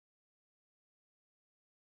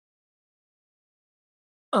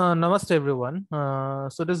Namaste everyone.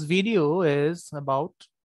 So this video is about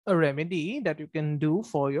a remedy that you can do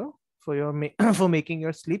for making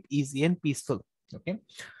your sleep easy and peaceful. Okay.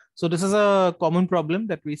 So this is a common problem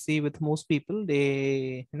that we see with most people.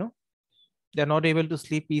 They're not able to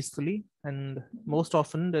sleep peacefully, and most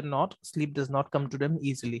often than not, sleep does not come to them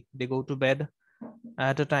easily. They go to bed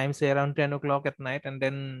at a time, say around 10 o'clock at night, and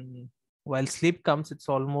then while sleep comes, it's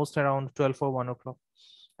almost around 12 or 1 o'clock.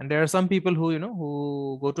 And there are some people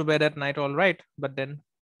who go to bed at night all right, but then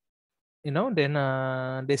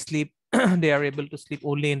they sleep they are able to sleep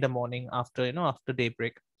only in the morning after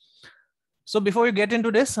daybreak. So before you get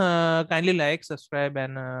into this, kindly like, subscribe,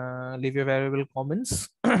 and leave your valuable comments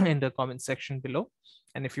in the comment section below.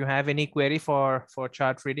 And if you have any query for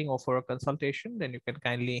chart reading or for a consultation, then you can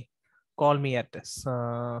kindly call me at this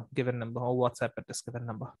given number or WhatsApp at this given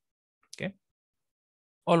number. Okay.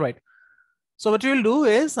 All right. So what you'll do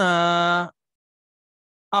is after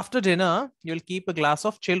dinner, you'll keep a glass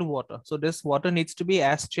of chilled water. So this water needs to be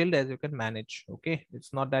as chilled as you can manage. Okay.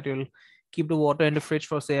 It's not that you'll keep the water in the fridge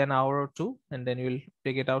for say an hour or two, and then you'll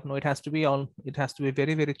take it out. No, it has to be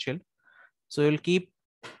very, very chilled. So you'll keep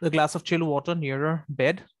the glass of chilled water nearer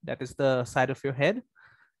bed. That is the side of your head.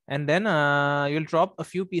 And then you'll drop a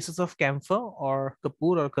few pieces of camphor or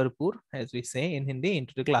kapoor or karpur, as we say in Hindi,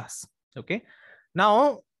 into the glass. Okay.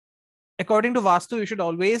 Now, according to Vastu, you should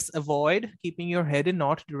always avoid keeping your head in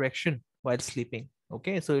north direction while sleeping.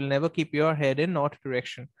 Okay, so you'll never keep your head in north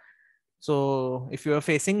direction. So if you're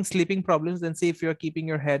facing sleeping problems, then see if you're keeping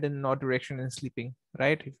your head in north direction and sleeping,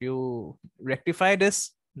 right? If you rectify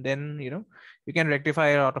this, then you can rectify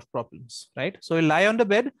a lot of problems, right? So you lie on the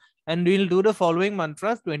bed and we'll do the following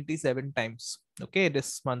mantras 27 times. Okay,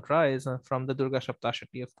 this mantra is from the Durga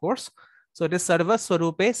Saptashati, of course. So it is Sarva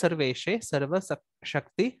Swarupe Sarveshe Sarva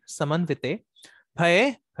Shakti Samanvite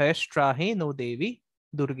Bhaye Bhayashtrahi No Devi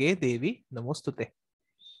Durge Devi Namostute.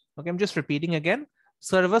 Okay, I'm just repeating again.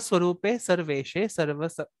 Sarva Swarupe Sarveshe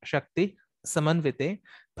Sarva Shakti Samanvite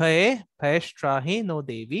Bhaye Bhayashtrahi No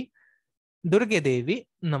Devi Durge Devi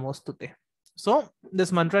Namostute. So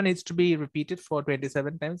this mantra needs to be repeated for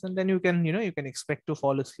 27 times, and then you can expect to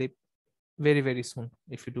fall asleep very, very soon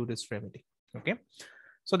if you do this remedy. Okay.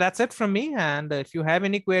 So that's it from me. And if you have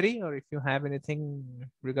any query or if you have anything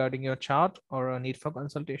regarding your chart or a need for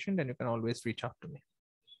consultation, then you can always reach out to me.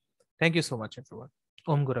 Thank you so much, everyone.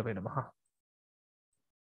 Om Gurave Namaha.